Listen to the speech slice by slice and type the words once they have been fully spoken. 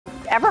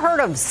Ever heard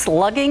of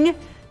slugging?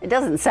 It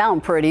doesn't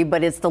sound pretty,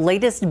 but it's the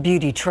latest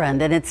beauty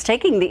trend, and it's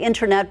taking the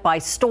internet by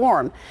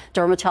storm.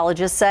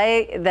 Dermatologists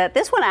say that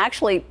this one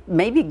actually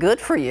may be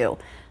good for you.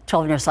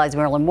 12 News Side's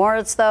Marilyn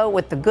Moritz, though,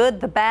 with the good,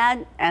 the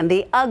bad, and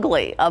the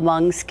ugly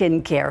among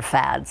skincare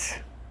fads.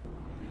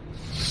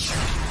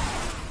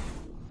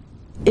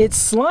 It's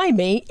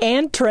slimy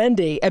and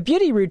trendy, a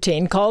beauty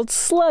routine called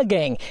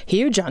slugging,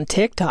 huge on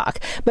TikTok.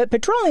 But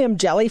petroleum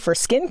jelly for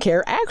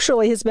skincare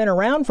actually has been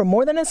around for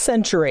more than a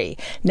century.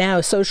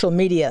 Now social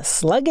media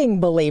slugging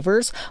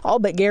believers all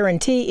but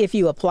guarantee if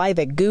you apply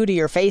the goo to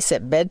your face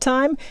at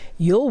bedtime,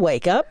 you'll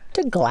wake up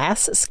to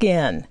glass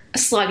skin.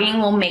 Slugging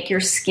will make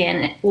your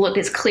skin look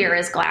as clear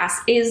as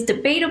glass is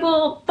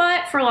debatable,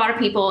 but for a lot of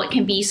people it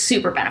can be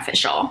super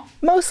beneficial.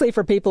 Mostly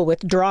for people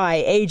with dry,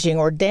 aging,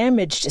 or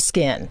damaged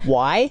skin.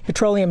 Why?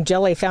 Petroleum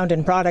jelly found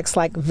in products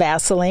like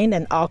Vaseline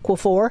and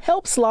Aquaphor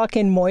helps lock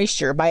in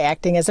moisture by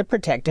acting as a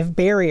protective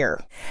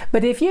barrier.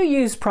 But if you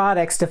use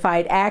products to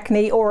fight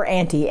acne or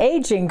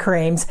anti-aging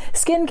creams,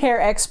 skincare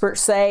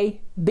experts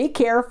say, be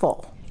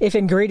careful. If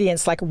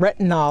ingredients like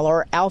retinol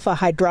or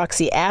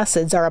alpha-hydroxy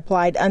acids are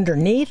applied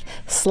underneath,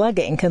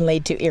 slugging can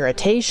lead to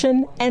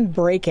irritation and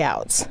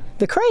breakouts.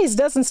 The craze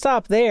doesn't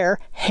stop there.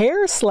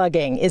 Hair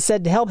slugging is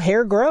said to help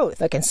hair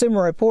growth. A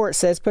Consumer Report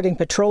says putting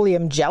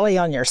petroleum jelly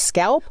on your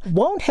scalp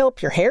won't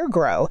help your hair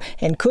grow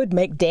and could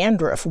make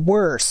dandruff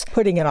worse.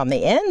 Putting it on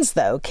the ends,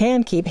 though,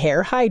 can keep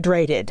hair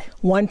hydrated.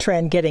 One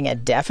trend getting a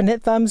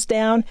definite thumbs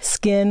down,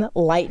 skin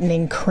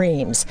lightening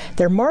creams.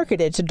 They're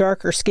marketed to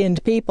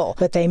darker-skinned people,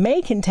 but they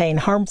may contain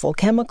harmful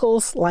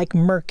chemicals like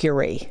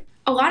mercury.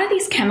 A lot of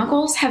these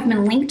chemicals have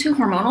been linked to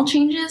hormonal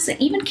changes and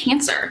even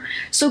cancer,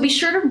 so be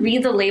sure to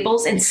read the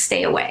labels and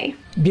stay away.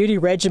 Beauty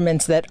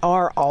regimens that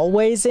are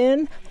always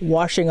in,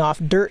 washing off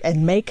dirt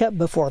and makeup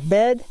before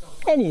bed,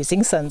 and using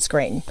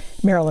sunscreen.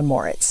 Marilyn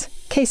Moritz,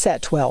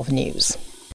 KSAT 12 News.